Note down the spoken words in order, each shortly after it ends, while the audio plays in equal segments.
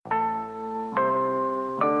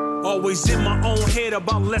Always in my own head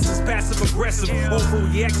about lessons, passive aggressive.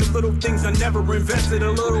 Overreactive little things I never invested. A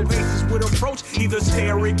little patience with approach, either stay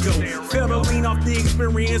or it go. Fail to lean off the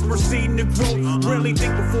experience, proceeding to grow. Rarely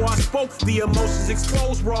think before I spoke, the emotions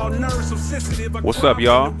exposed, raw nerves so sensitive. What's up,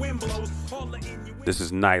 y'all? This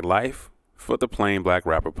is Nightlife for the Plain Black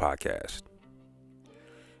Rapper Podcast.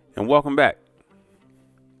 And welcome back.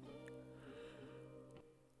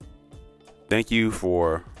 Thank you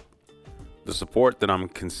for the support that I'm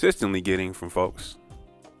consistently getting from folks.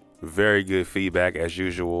 Very good feedback as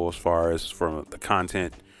usual as far as from the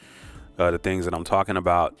content, the things that I'm talking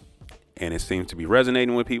about. And it seems to be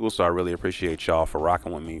resonating with people. So I really appreciate y'all for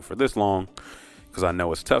rocking with me for this long, because I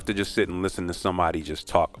know it's tough to just sit and listen to somebody just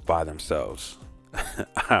talk by themselves.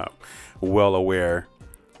 I'm well aware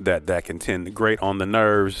that that can tend to grate on the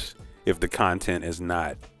nerves if the content is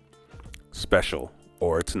not special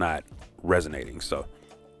or it's not resonating. So,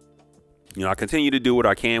 you know, I continue to do what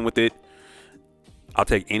I can with it. I'll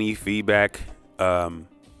take any feedback,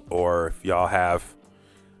 or if y'all have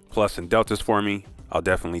plus and deltas for me, I'll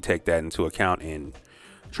definitely take that into account and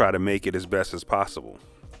try to make it as best as possible.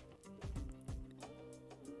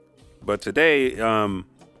 But today, a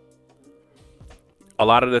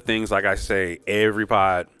lot of the things, like I say, every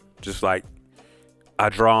pod, just like I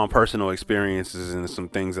draw on personal experiences and some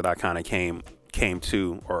things that I kind of came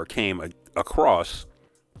across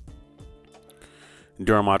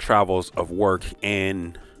during my travels of work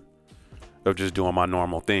and of just doing my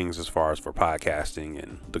normal things as far as for podcasting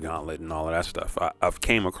and the gauntlet and all of that stuff. I've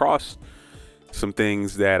came across some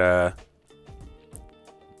things that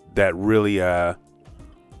really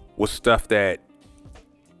was stuff that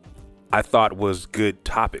I thought was good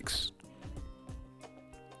topics.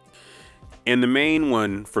 And the main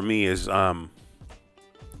one for me is I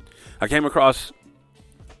came across,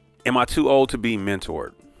 am I too old to be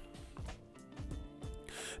mentored?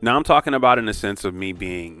 Now I'm talking about in the sense of me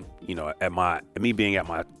being, you know, at my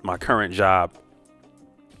current job,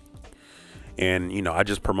 and, you know, I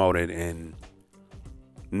just promoted, and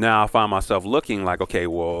now I find myself looking like, okay,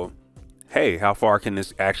 well, hey, how far can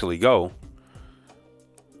this actually go?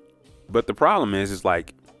 But the problem is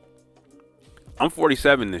like, I'm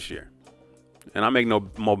 47 this year, and I make no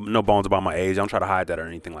bones about my age. I don't try to hide that or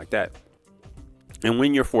anything like that. And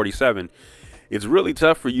when you're 47, it's really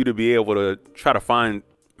tough for you to be able to try to find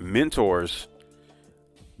mentors,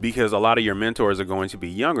 because a lot of your mentors are going to be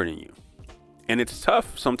younger than you. And it's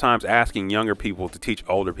tough sometimes asking younger people to teach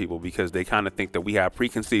older people, because they kind of think that we have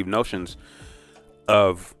preconceived notions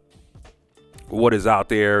of what is out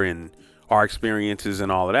there and our experiences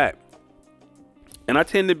and all of that. And I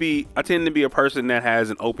tend to be a person that has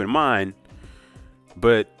an open mind,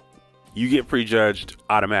 but you get prejudged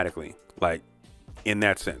automatically. Like, in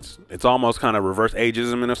that sense, it's almost kind of reverse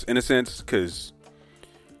ageism in a sense, because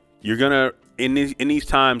you're gonna in these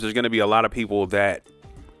times there's gonna be a lot of people that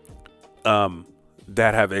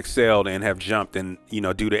have excelled and have jumped, and, you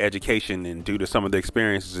know, due to education and due to some of the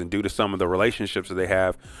experiences and due to some of the relationships that they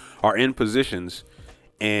have, are in positions,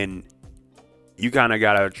 and you kind of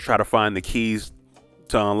gotta try to find the keys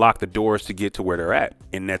to unlock the doors to get to where they're at.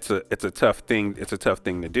 And it's a tough thing. It's a tough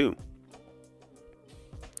thing to do.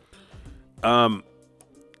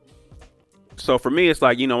 So for me, it's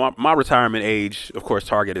like, you know, my retirement age, of course,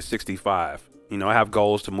 target is 65. You know, I have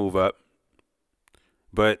goals to move up,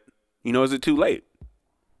 but, you know, is it too late?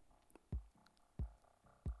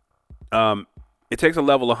 It takes a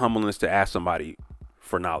level of humbleness to ask somebody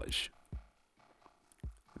for knowledge.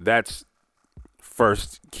 That's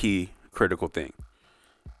first key critical thing.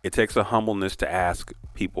 It takes a humbleness to ask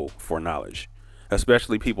people for knowledge,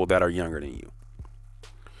 especially people that are younger than you.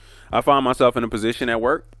 I find myself in a position at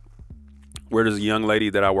work where there's a young lady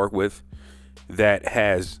that I work with that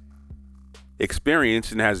has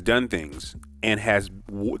experienced and has done things and has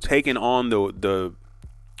taken on the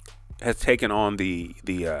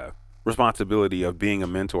responsibility of being a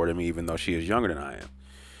mentor to me, even though she is younger than I am.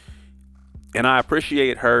 And I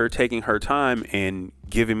appreciate her taking her time and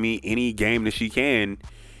giving me any game that she can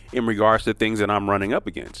in regards to things that I'm running up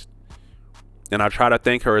against. And I try to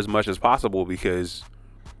thank her as much as possible, because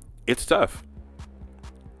it's tough.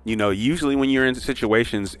 You know, usually when you're in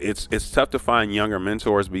situations, it's tough to find younger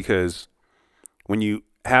mentors, because when you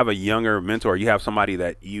have a younger mentor, you have somebody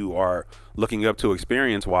that you are looking up to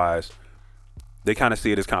experience wise, they kind of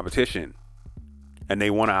see it as competition, and they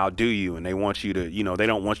want to outdo you, and they want you to, you know, they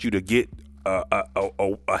don't want you to get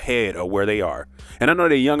ahead of where they are. And I know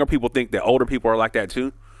that younger people think that older people are like that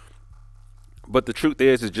too, but the truth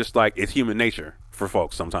is just like, it's human nature for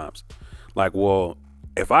folks sometimes. Like, well,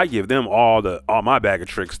 if I give them all my bag of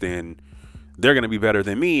tricks, then they're going to be better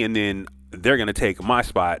than me. And then they're going to take my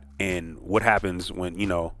spot, and what happens when,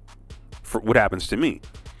 what happens to me.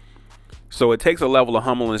 So it takes a level of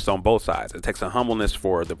humbleness on both sides. It takes a humbleness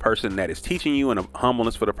for the person that is teaching you and a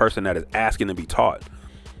humbleness for the person that is asking to be taught.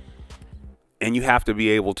 And you have to be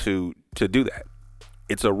able to do that.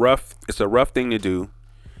 It's a rough thing to do.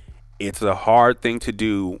 It's a hard thing to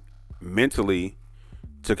do mentally,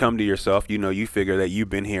 to come to yourself. You figure that you've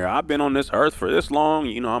been here. I've been on this earth for this long.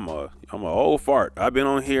 I'm a old fart. I've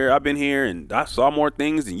been here, and I saw more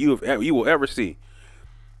things than you will ever see.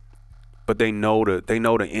 But they know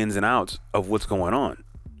the ins and outs of what's going on.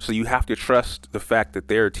 So you have to trust the fact that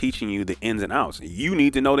they're teaching you the ins and outs. You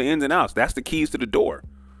need to know the ins and outs. That's the keys to the door.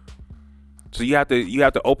 So you have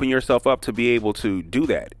to open yourself up to be able to do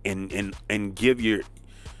that, and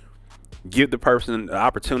give the person the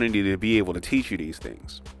opportunity to be able to teach you these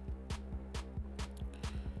things.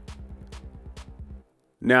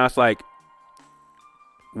 Now it's like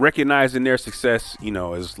recognizing their success,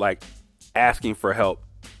 is like asking for help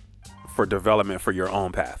for development for your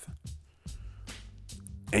own path.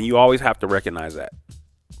 And you always have to recognize that.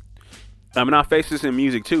 I mean, I face this in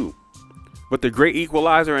music too, but the great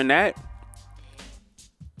equalizer in that,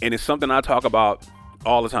 and it's something I talk about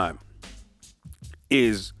all the time,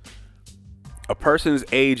 is a person's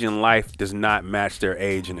age in life does not match their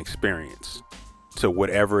age and experience to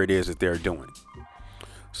whatever it is that they're doing.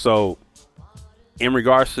 So in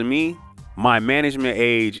regards to me, my management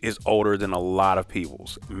age is older than a lot of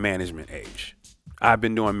people's management age. I've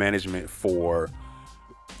been doing management for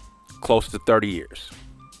close to 30 years.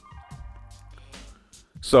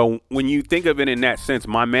 So when you think of it in that sense,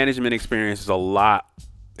 my management experience is a lot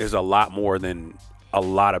more than a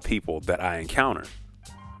lot of people that I encounter.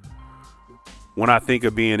 When I think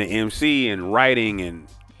of being an MC and writing and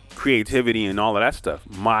creativity and all of that stuff,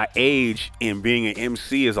 my age in being an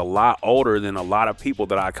MC is a lot older than a lot of people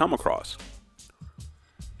that I come across.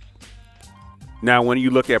 Now, when you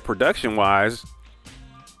look at production wise,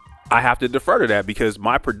 I have to defer to that because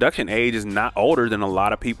my production age is not older than a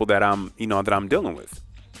lot of people that I'm dealing with.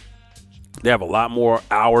 They have a lot more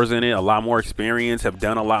hours in it, a lot more experience, have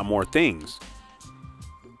done a lot more things.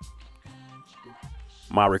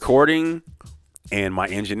 My recording and my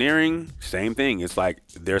engineering, same thing. It's like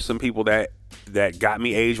there's some people that got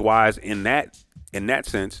me age-wise in that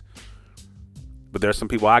sense, but there's some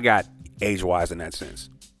people I got age-wise in that sense.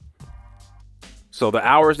 So the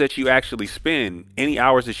hours that you actually spend, any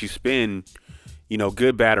hours that you spend,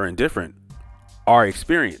 good, bad, or indifferent, are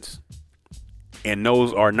experience. And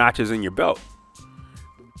those are notches in your belt.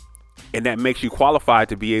 And that makes you qualified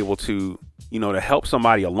to be able to, to help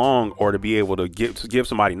somebody along, or to be able to give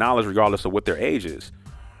somebody knowledge regardless of what their age is.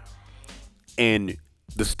 And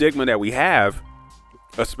the stigma that we have,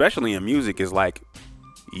 especially in music, is like,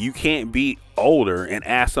 you can't be older and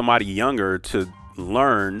ask somebody younger to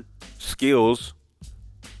learn skills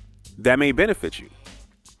that may benefit you.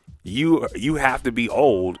 You have to be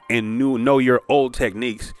old and know your old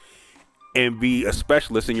techniques and be a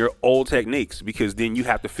specialist in your old techniques, because then you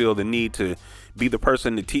have to feel the need to be the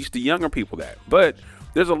person to teach the younger people that. But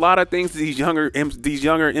there's a lot of things these younger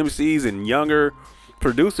MCs and younger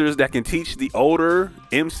producers that can teach the older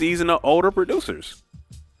MCs and the older producers.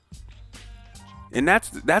 And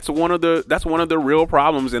that's one of the real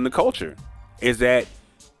problems in the culture, is that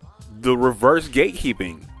the reverse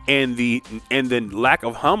gatekeeping and the lack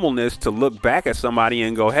of humbleness to look back at somebody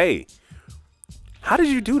and go, hey, how did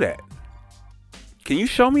you do that? Can you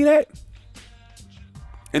show me that?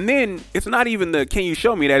 And then it's not even the can you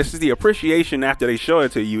show me that, it's just the appreciation after they show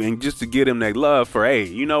it to you, and just to give them that love for, hey,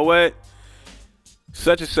 you know what?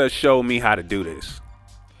 Such and such showed me how to do this.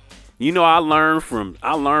 I learned from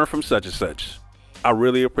such and such. I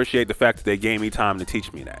really appreciate the fact that they gave me time to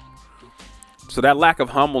teach me that. So that lack of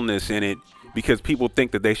humbleness in it, because people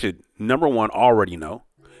think that they should, number one, already know.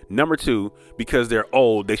 Number two, because they're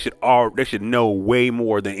old, they should know way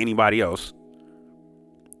more than anybody else.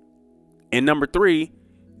 And number three,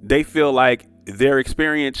 they feel like their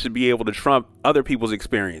experience should be able to trump other people's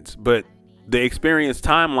experience. But the experience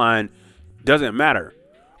timeline doesn't matter.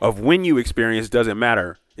 Of when you experience doesn't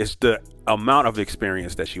matter. It's the amount of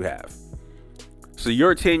experience that you have. So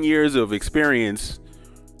your 10 years of experience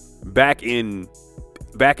back in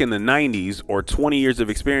the 90s, or 20 years of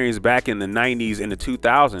experience back in the 90s and the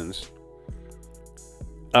 2000s,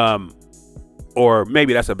 or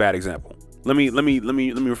maybe that's a bad example. Let me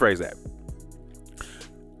rephrase that.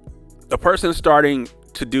 A person starting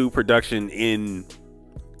to do production in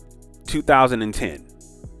 2010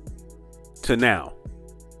 to now,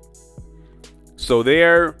 so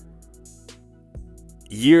their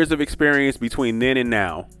years of experience between then and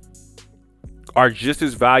now are just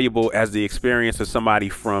as valuable as the experience of somebody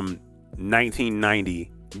from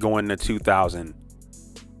 1990 going to 2000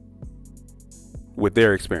 with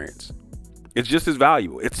their experience. It's just as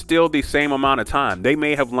valuable. It's still the same amount of time. They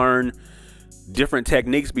may have learned different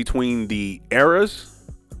techniques between the eras,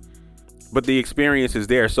 but the experience is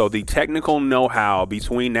there. So the technical know-how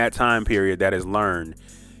between that time period that is learned,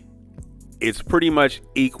 it's pretty much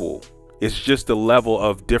equal. It's just the level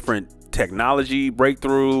of different technology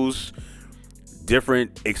breakthroughs,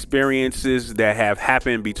 different experiences that have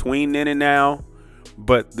happened between then and now.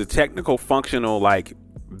 But the technical functional like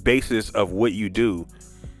basis of what you do,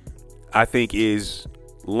 I think, is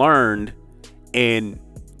learned and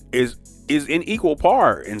is in equal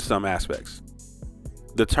par in some aspects.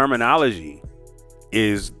 The terminology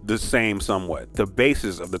is the same somewhat. The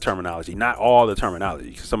basis of the terminology, not all the terminology,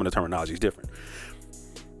 because some of the terminology is different.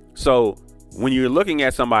 So when you're looking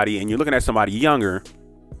at somebody and you're looking at somebody younger,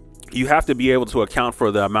 you have to be able to account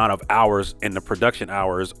for the amount of hours in the production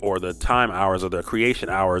hours or the time hours or the creation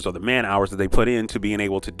hours or the man hours that they put into being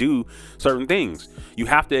able to do certain things. You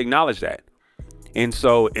have to acknowledge that. And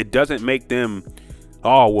so it doesn't make them,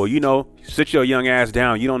 oh, well, you know, sit your young ass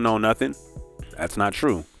down. You don't know nothing. That's not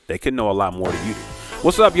true. They could know a lot more than you do.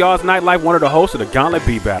 What's up, y'all? It's Nightlife, one of the hosts of the Gauntlet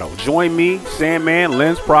Beat Battle. Join me, Sandman,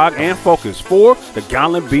 Lens, Prog, and Focus for the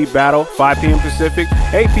Gauntlet Beat Battle, 5 p.m. Pacific,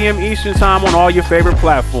 8 p.m. Eastern Time on all your favorite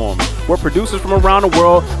platforms, where producers from around the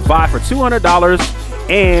world vie for $200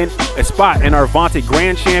 and a spot in our vaunted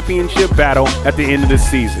Grand Championship battle at the end of the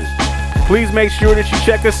season. Please make sure that you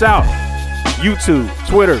check us out. YouTube,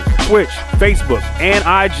 Twitter, Twitch, Facebook, and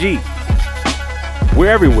IG. We're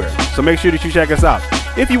everywhere, so make sure that you check us out.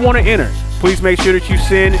 If you want to enter, please make sure that you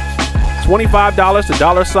send $25 to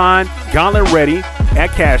 $Gauntlet Ready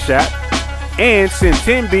at Cash App and send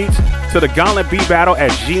 10 beats to the Gauntlet Beat Battle at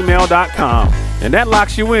gmail.com. And that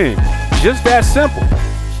locks you in. Just that simple.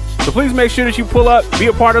 So please make sure that you pull up, be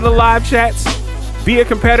a part of the live chats, be a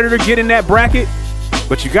competitor, get in that bracket.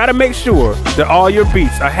 But you got to make sure that all your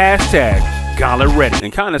beats are hashtag Gauntlet Ready.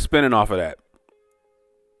 And kind of spinning off of that,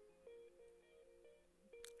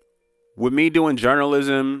 with me doing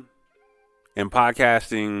journalism and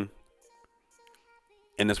podcasting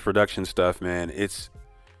and this production stuff, man,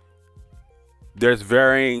 there's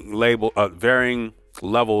varying levels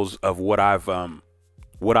of what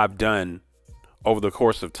I've done over the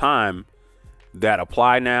course of time that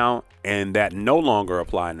apply now and that no longer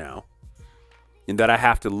apply now, and that I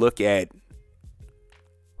have to look at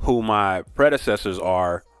who my predecessors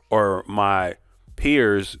are or my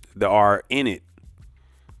peers that are in it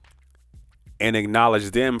and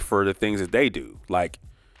acknowledge them for the things that they do. Like,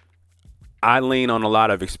 I lean on a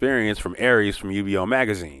lot of experience from Aries from UBO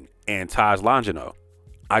Magazine and Taj Longino.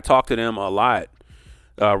 I talk to them a lot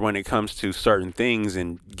when it comes to certain things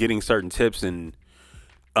and getting certain tips and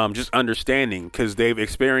just understanding, because they've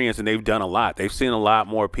experienced and they've done a lot. They've seen a lot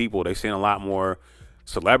more people. They've seen a lot more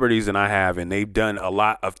celebrities than I have, and they've done a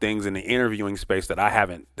lot of things in the interviewing space that I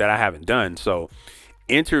haven't done. So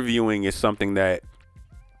interviewing is something that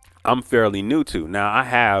I'm fairly new to. Now, I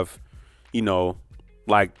have,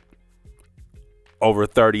 like over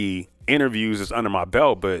 30 interviews is under my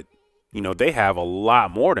belt, but they have a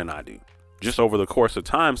lot more than I do just over the course of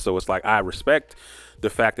time. So it's like, I respect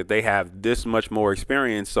the fact that they have this much more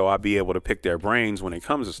experience, so I'll be able to pick their brains when it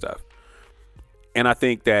comes to stuff. And I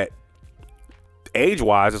think that age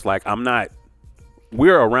wise, it's like,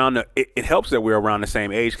 we're around it helps that we're around the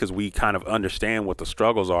same age, because we kind of understand what the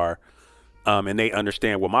struggles are. And they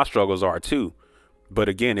understand what my struggles are too. But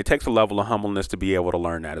again, it takes a level of humbleness to be able to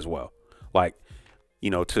learn that as well. Like,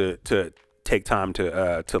 to take time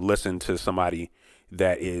to listen to somebody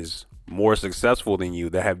that is more successful than you,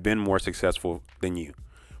 that have been more successful than you.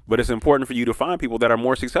 But it's important for you to find people that are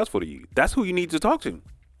more successful than you. That's who you need to talk to.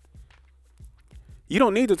 You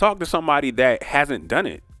don't need to talk to somebody that hasn't done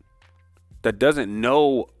it, that doesn't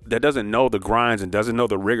know the grinds and doesn't know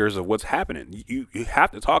the rigors of what's happening. You have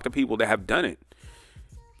to talk to people that have done it,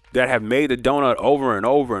 that have made the donut over and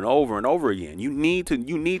over and over and over again. You need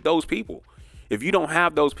those people. If you don't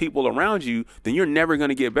have those people around you, then you're never going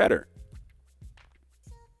to get better.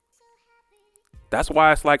 That's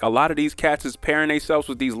why it's like a lot of these cats is pairing themselves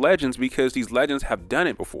with these legends, because these legends have done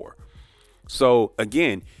it before. So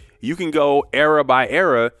again, you can go era by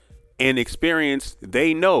era and experience.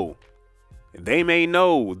 They may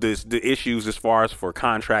know the issues as far as for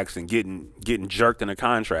contracts and getting jerked in a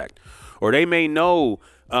contract, or they may know,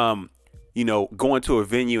 going to a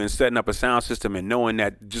venue and setting up a sound system and knowing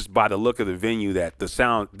that just by the look of the venue that the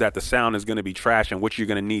sound is going to be trash and what you're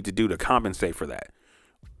going to need to do to compensate for that.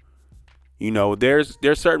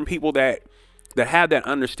 There's certain people that that have that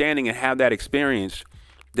understanding and have that experience,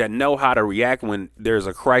 that know how to react when there's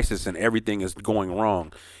a crisis and everything is going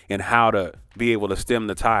wrong, and how to be able to stem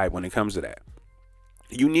the tide when it comes to that.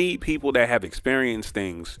 You need people that have experienced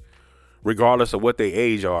things, regardless of what their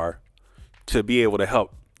age are, to be able to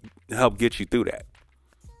help get you through that.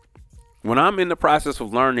 When I'm in the process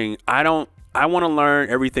of learning, I want to learn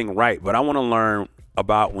everything right, but I want to learn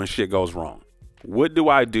about when shit goes wrong. What do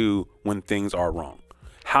I do when things are wrong?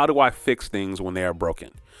 How do I fix things when they are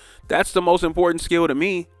broken? That's the most important skill to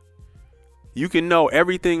me. You can know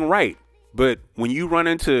everything right, but when you run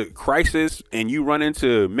into crisis and you run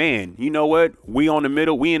into, man, you know what? We in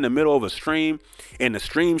the middle of a stream and the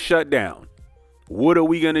stream shut down. What are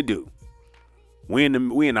we going to do? We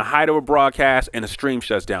in the height of a broadcast and the stream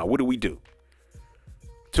shuts down. What do we do?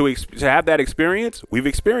 To have that experience, we've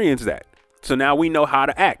experienced that. So now we know how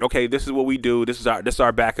to act. Okay, this is what we do. This is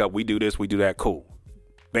our backup. We do this, we do that. Cool.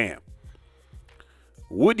 Bam.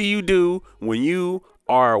 What do you do when you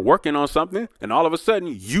are working on something and all of a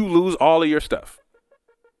sudden you lose all of your stuff?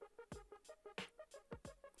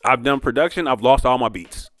 I've done production. I've lost all my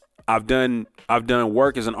beats. I've done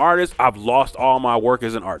work as an artist. I've lost all my work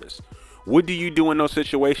as an artist. What do you do in those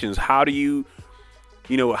situations? How do you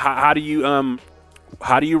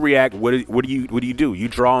react? What do you do? You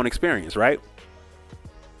draw on experience, right?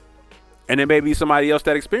 And then maybe somebody else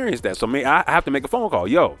that experienced that. So I have to make a phone call.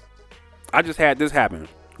 Yo, I just had this happen.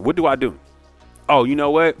 What do I do? Oh, you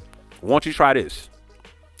know what? Why don't you try this?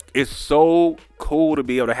 It's so cool to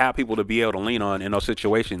be able to have people to be able to lean on in those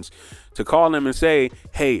situations, to call them and say,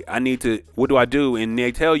 hey, what do I do? And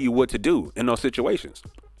they tell you what to do in those situations.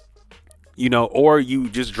 Or you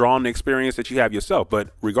just draw on the experience that you have yourself. But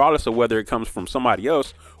regardless of whether it comes from somebody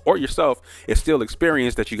else or yourself, it's still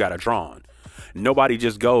experience that you got to draw on. Nobody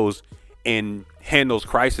just goes and handles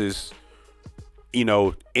crisis,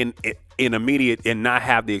 in immediate and not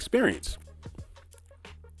have the experience.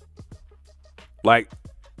 Like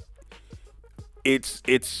it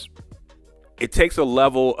takes a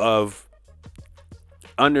level of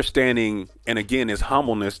understanding, and again, it's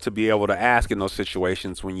humbleness to be able to ask in those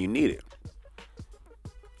situations when you need it.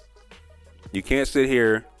 You can't sit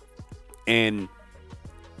here and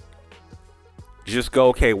just go,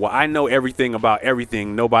 okay, well, I know everything about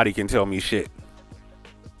everything. Nobody can tell me shit.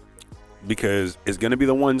 Because it's going to be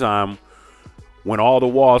the one time when all the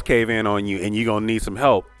walls cave in on you and you're going to need some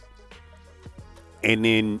help. And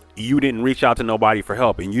then you didn't reach out to nobody for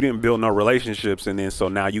help, and you didn't build no relationships. And then so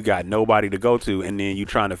now you got nobody to go to, and then you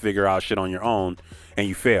trying to figure out shit on your own, and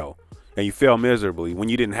you fail. And you fail miserably when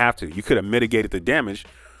you didn't have to. You could have mitigated the damage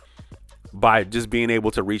by just being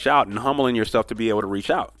able to reach out and humbling yourself to be able to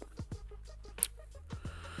reach out.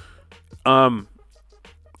 And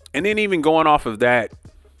then even going off of that,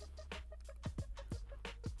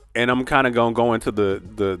 and I'm kind of going to go into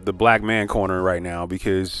the black man corner right now,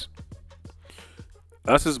 because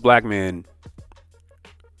us as black men,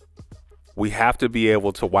 we have to be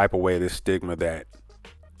able to wipe away this stigma that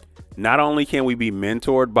not only can we be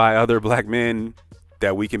mentored by other black men,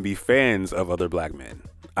 that we can be fans of other black men.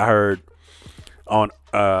 I heard on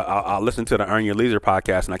I listened to the Earn Your Leisure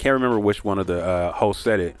podcast, and I can't remember which one of the hosts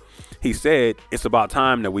said it. He said, it's about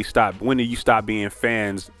time that we stop. When do you stop being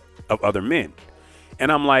fans of other men?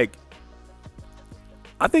 And I'm like,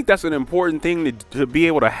 I think that's an important thing to be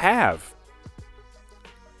able to have.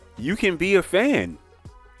 You can be a fan.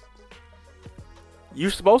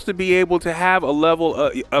 You're supposed to be able to have a level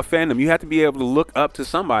of fandom. You have to be able to look up to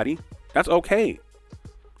somebody. That's okay.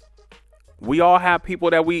 We all have people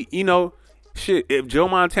that shit, if Joe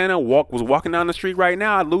Montana was walking down the street right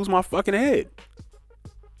now, I'd lose my fucking head.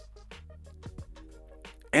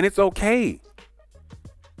 And it's okay.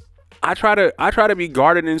 I try to be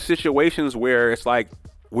guarded in situations where it's like,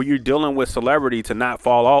 where you're dealing with celebrity, to not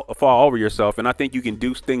fall over yourself. And I think you can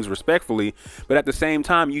do things respectfully, but at the same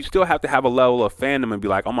time, you still have to have a level of fandom and be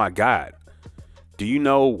like, oh my God, do you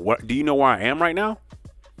know where I am right now?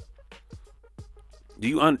 Do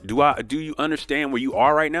you understand where you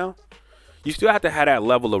are right now? You still have to have that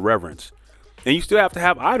level of reverence, and you still have to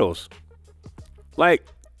have idols. Like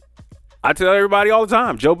I tell everybody all the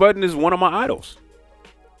time, Joe Budden is one of my idols.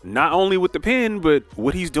 Not only with the pen, but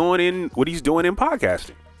what he's doing in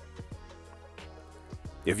podcasting.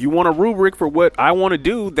 If you want a rubric for what I want to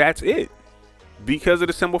do, that's it. Because of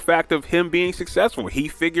the simple fact of him being successful, he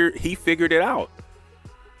figured it out.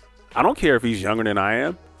 I don't care if he's younger than I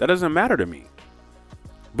am. That doesn't matter to me.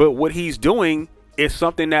 But what he's doing is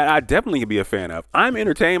something that I definitely can be a fan of. I'm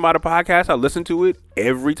entertained by the podcast. I listen to it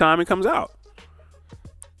every time it comes out.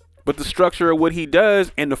 But the structure of what he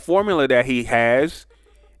does and the formula that he has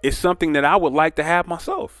is something that I would like to have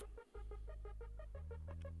myself.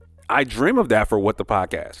 I dream of that for What the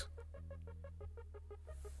Podcast.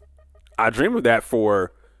 I dream of that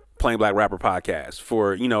for Plain Black Rapper Podcast,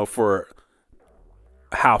 for, you know, for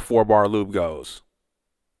how 4 Bar Loop goes.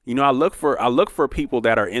 You know, I look for people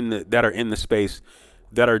that are in the space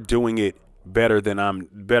that are doing it better than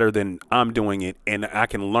I'm doing it, and I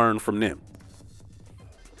can learn from them.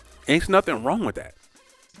 Ain't nothing wrong with that.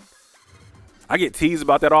 I get teased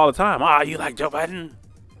about that all the time. Ah, you like Joe Budden?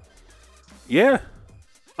 Yeah,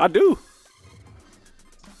 I do.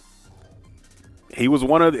 He was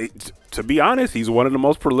to be honest, he's one of the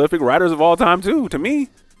most prolific writers of all time too, to me.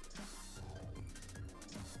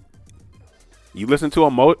 You listen to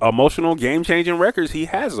emotional, game-changing records, he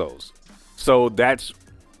has those. So that's,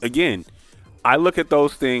 again, I look at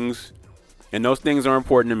those things, and those things are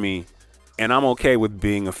important to me, and I'm okay with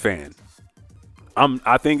being a fan.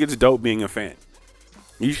 I think it's dope being a fan.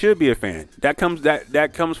 You should be a fan. That comes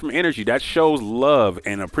from energy. That shows love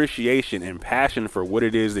and appreciation and passion for what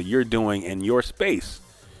it is that you're doing in your space.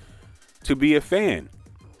 To be a fan.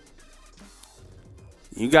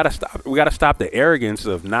 We gotta stop the arrogance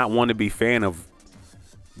of not wanting to be fan of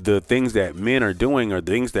the things that men are doing or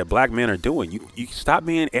things that black men are doing. You stop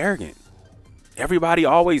being arrogant. Everybody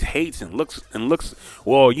always hates and looks,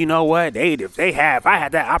 well, you know what? If I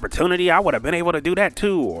had that opportunity, I would have been able to do that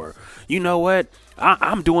too. Or, you know what?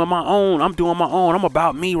 I'm doing my own. I'm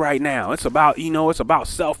about me right now. It's about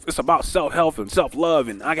self-help and self-love,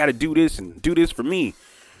 and I got to do this for me.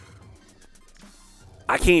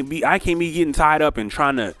 I can't be getting tied up and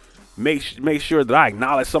trying to make sure that I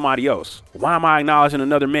acknowledge somebody else. Why am I acknowledging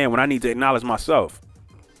another man when I need to acknowledge myself?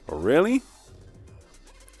 Really?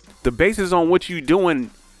 The basis on what you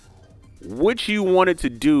doing, what you wanted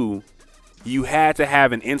to do, you had to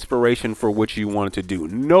have an inspiration for what you wanted to do.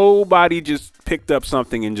 Nobody just picked up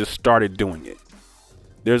something and just started doing it.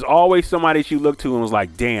 There's always somebody that you look to and was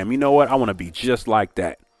like, damn, you know what? I want to be just like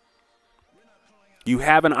that. You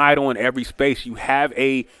have an idol in every space.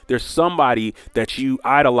 There's somebody that you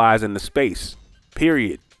idolize in the space,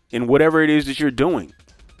 period. In whatever it is that you're doing.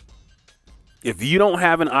 If you don't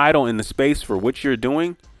have an idol in the space for what you're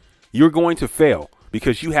doing, you're going to fail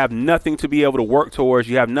because you have nothing to be able to work towards.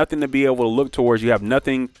 You have nothing to be able to look towards. You have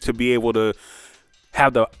nothing to be able to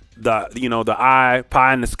have the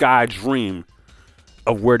pie in the sky dream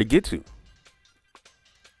of where to get to.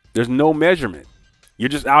 There's no measurement. You're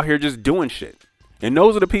just out here just doing shit. And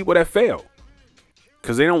those are the people that fail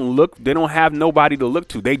because they don't have nobody to look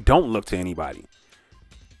to. They don't look to anybody.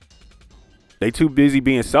 They too busy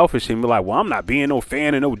being selfish and be like, well, I'm not being no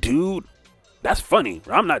fan of no dude. That's funny.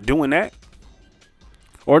 I'm not doing that.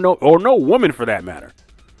 Or no woman for that matter.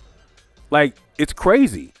 Like, it's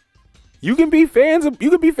crazy. You can be fans of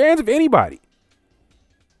anybody.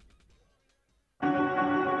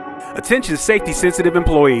 Attention safety sensitive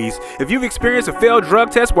employees. If you've experienced a failed drug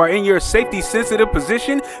test while in your safety sensitive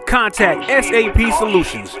position, contact SAP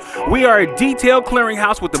Solutions. We are a detailed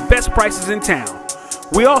clearinghouse with the best prices in town.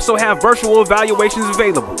 We also have virtual evaluations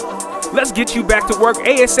available. Let's get you back to work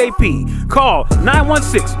ASAP. Call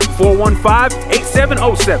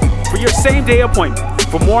 916-415-8707 for your same-day appointment.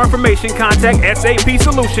 For more information, contact SAP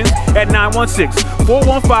Solutions at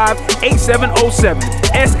 916-415-8707.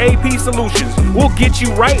 SAP Solutions. We'll get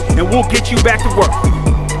you right and we'll get you back to work.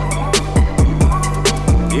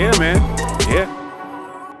 Yeah, man. Yeah.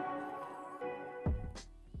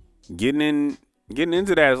 Getting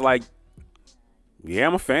into that is like, yeah,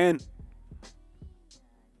 I'm a fan.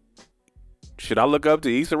 Should I look up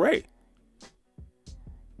to Issa Rae?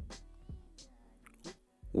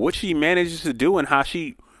 What she manages to do and how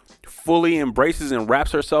she fully embraces and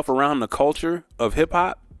wraps herself around the culture of hip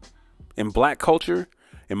hop and black culture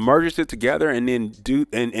and merges it together and then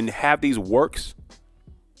and have these works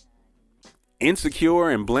Insecure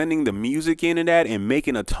and blending the music into that and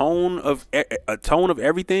making a tone of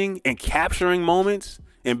everything and capturing moments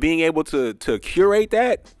and being able to curate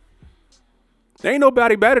that. There ain't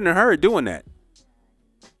nobody better than her doing that.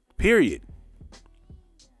 Period.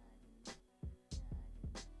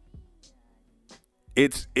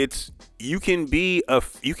 It's you can be a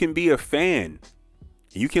fan.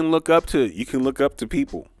 You can look up to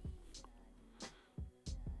people.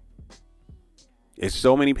 It's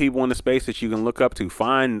so many people in the space that you can look up to.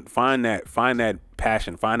 Find that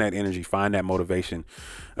passion, find that energy, find that motivation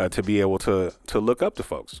to be able to look up to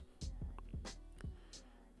folks.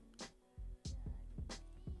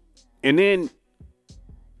 And then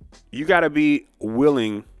you got to be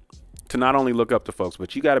willing to not only look up to folks,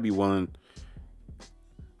 but you got to be willing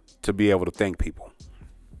to be able to thank people.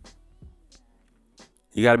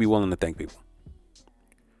 You got to be willing to thank people.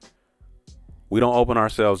 We don't open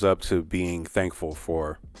ourselves up to being thankful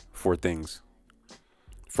for things,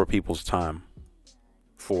 for people's time,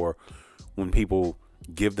 for when people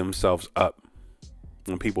give themselves up,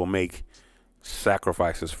 when people make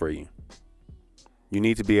sacrifices for you. You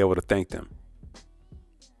need to be able to thank them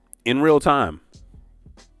in real time,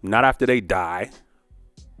 not after they die,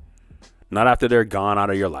 not after they're gone out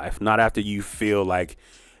of your life, not after you feel like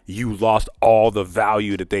you lost all the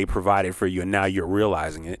value that they provided for you and now you're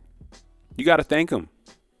realizing it. You got to thank them.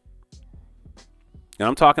 And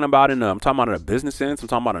I'm talking about in a business sense. I'm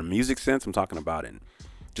talking about in a music sense. I'm talking about in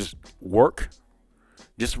just work,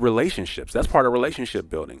 just relationships. That's part of relationship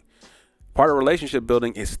building. Part of relationship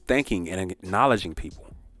building is thanking and acknowledging people.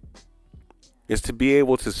 It's to be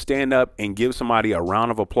able to stand up and give somebody a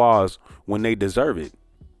round of applause when they deserve it.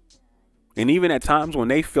 And even at times when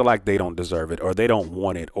they feel like they don't deserve it or they don't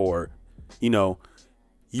want it, or, you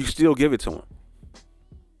still give it to them.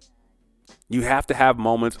 You have to have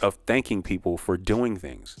moments of thanking people for doing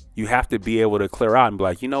things. You have to be able to clear out and be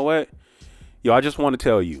like, you know what? Yo, I just want to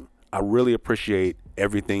tell you, I really appreciate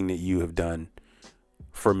everything that you have done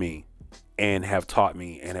for me and have taught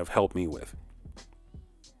me and have helped me with.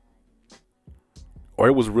 Or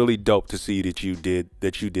it was really dope to see that you did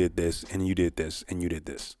this and you did this and you did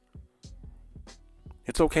this.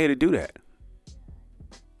 It's okay to do that.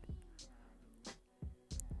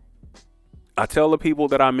 I tell the people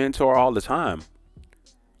that I mentor all the time,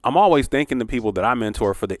 I'm always thanking the people that I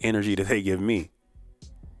mentor for the energy that they give me.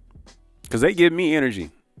 Because they give me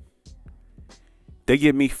energy. They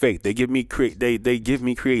give me faith. They give me they give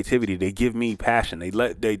me creativity. They give me passion.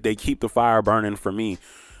 They keep the fire burning for me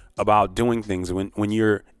about doing things. When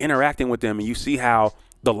you're interacting with them and you see how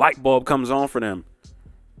the light bulb comes on for them,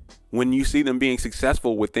 when you see them being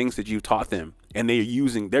successful with things that you taught them and they're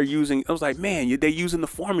using, I was like, man, they're using the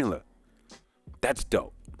formula. That's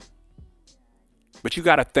dope. But you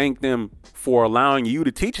got to thank them for allowing you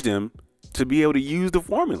to teach them to be able to use the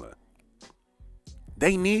formula.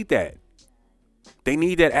 They need that. They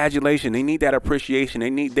need that adulation. They need that appreciation. They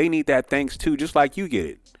need that thanks too, just like you get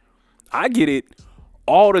it. I get it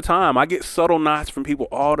all the time. I get subtle nods from people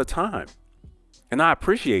all the time. And I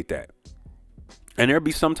appreciate that. And there'll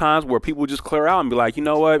be some times where people just clear out and be like, you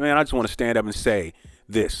know what, man, I just want to stand up and say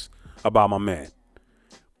this about my man.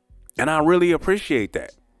 And I really appreciate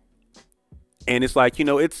that. And it's like,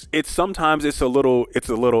 it's sometimes it's a little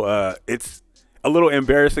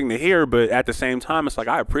embarrassing to hear, but at the same time, it's like,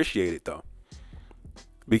 I appreciate it though.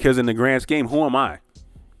 Because in the grand scheme, who am I?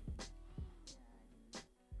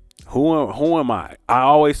 Who am I?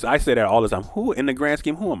 I say that all the time. In the grand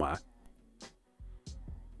scheme, who am I?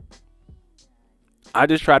 I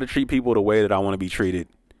just try to treat people the way that I want to be treated,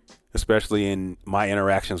 especially in my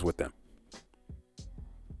interactions with them.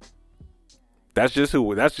 That's just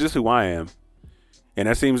who I am. And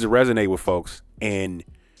that seems to resonate with folks. And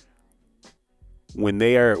when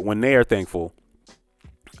they are thankful,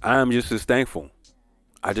 I'm just as thankful.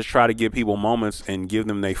 I just try to give people moments and give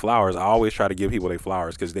them their flowers. I always try to give people their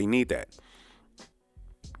flowers because they need that.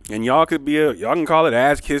 And y'all can call it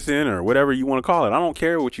ass kissing or whatever you want to call it. I don't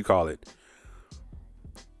care what you call it.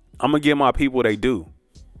 I'm going to give my people they do.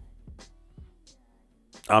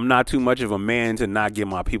 I'm not too much of a man to not give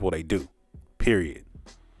my people they do. Period.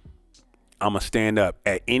 I'm going to stand up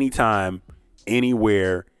at any time,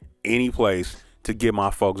 anywhere, any place to give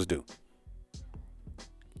my folks due.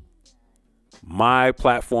 My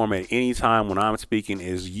platform at any time when I'm speaking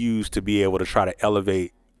is used to be able to try to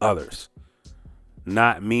elevate others.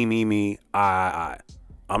 Not me, I.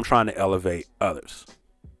 I'm trying to elevate others.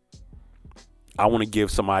 I want to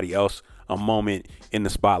give somebody else a moment in the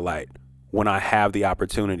spotlight when I have the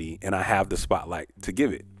opportunity and I have the spotlight to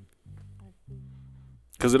give it.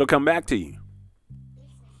 Because it'll come back to you.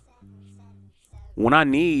 When I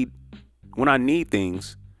need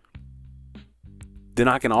things, then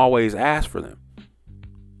I can always ask for them.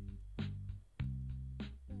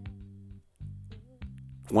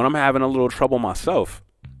 When I'm having a little trouble myself,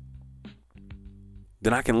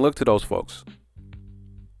 then I can look to those folks.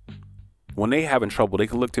 When they having trouble, they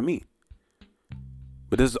can look to me.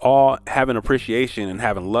 But this is all having appreciation and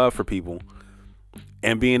having love for people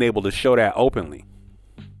and being able to show that openly.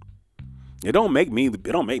 It don't make me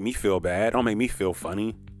feel bad. It don't make me feel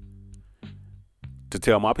funny to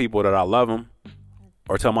tell my people that I love them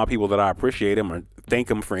or tell my people that I appreciate them or thank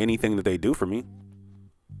them for anything that they do for me.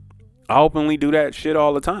 I openly do that shit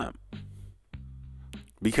all the time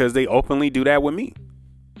because they openly do that with me.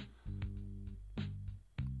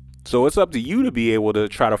 So it's up to you to be able to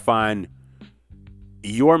try to find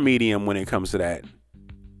your medium when it comes to that.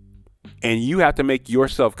 And you have to make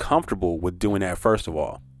yourself comfortable with doing that first of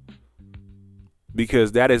all.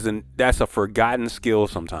 because that's a forgotten skill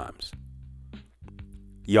sometimes.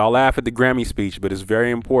 Y'all laugh at the Grammy speech, but it's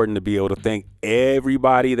very important to be able to thank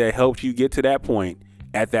everybody that helped you get to that point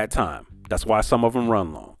at that time. That's why some of them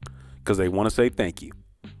run long, because they want to say thank you.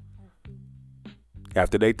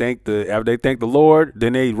 After they thank the Lord,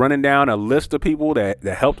 then they running down a list of people that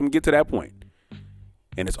helped them get to that point.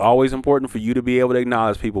 And it's always important for you to be able to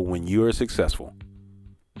acknowledge people when you are successful,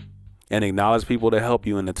 and acknowledge people to help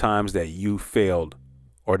you in the times that you failed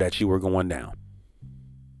or that you were going down.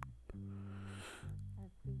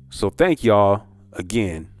 So thank y'all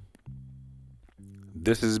again.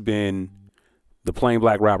 This has been the Plain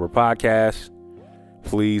Black Rapper Podcast.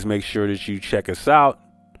 Please make sure that you check us out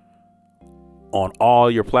on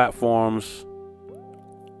all your platforms: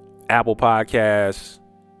 Apple Podcasts,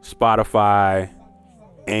 Spotify,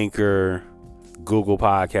 Anchor, Google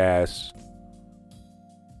Podcasts.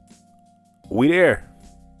 We there.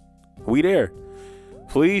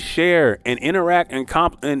 Please share and interact and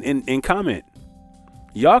comment.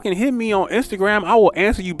 Y'all can hit me on Instagram. I will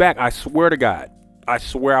answer you back. I swear to God. I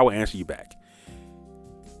swear I will answer you back.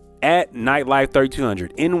 At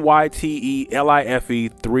Nightlife3200.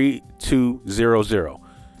 NYTELIFE 3200.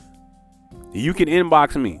 You can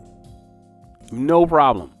inbox me. No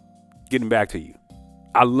problem getting back to you.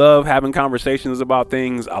 I love having conversations about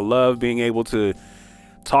things. I love being able to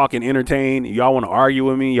talk and entertain. Y'all want to argue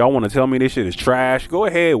with me? Y'all want to tell me this shit is trash? Go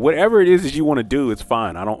ahead. Whatever it is that you want to do, it's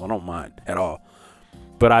fine. I don't mind at all.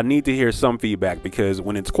 But I need to hear some feedback, because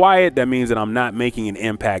when it's quiet, that means that I'm not making an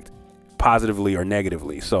impact positively or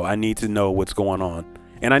negatively. So I need to know what's going on,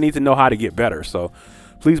 and I need to know how to get better. So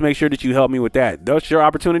please make sure that you help me with that. That's your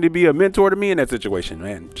opportunity to be a mentor to me in that situation,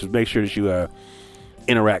 man. Just make sure that you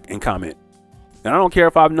interact and comment. And I don't care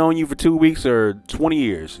if I've known you for 2 weeks or 20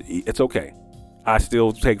 years. It's okay. I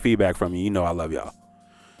still take feedback from you. You know I love y'all.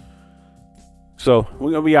 So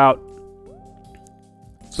we're going to be out.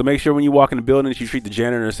 So make sure when you walk in the building that you treat the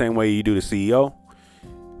janitor the same way you do the CEO.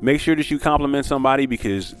 Make sure that you compliment somebody,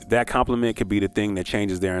 because that compliment could be the thing that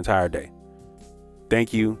changes their entire day.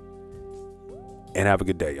 Thank you, and have a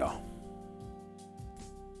good day, y'all.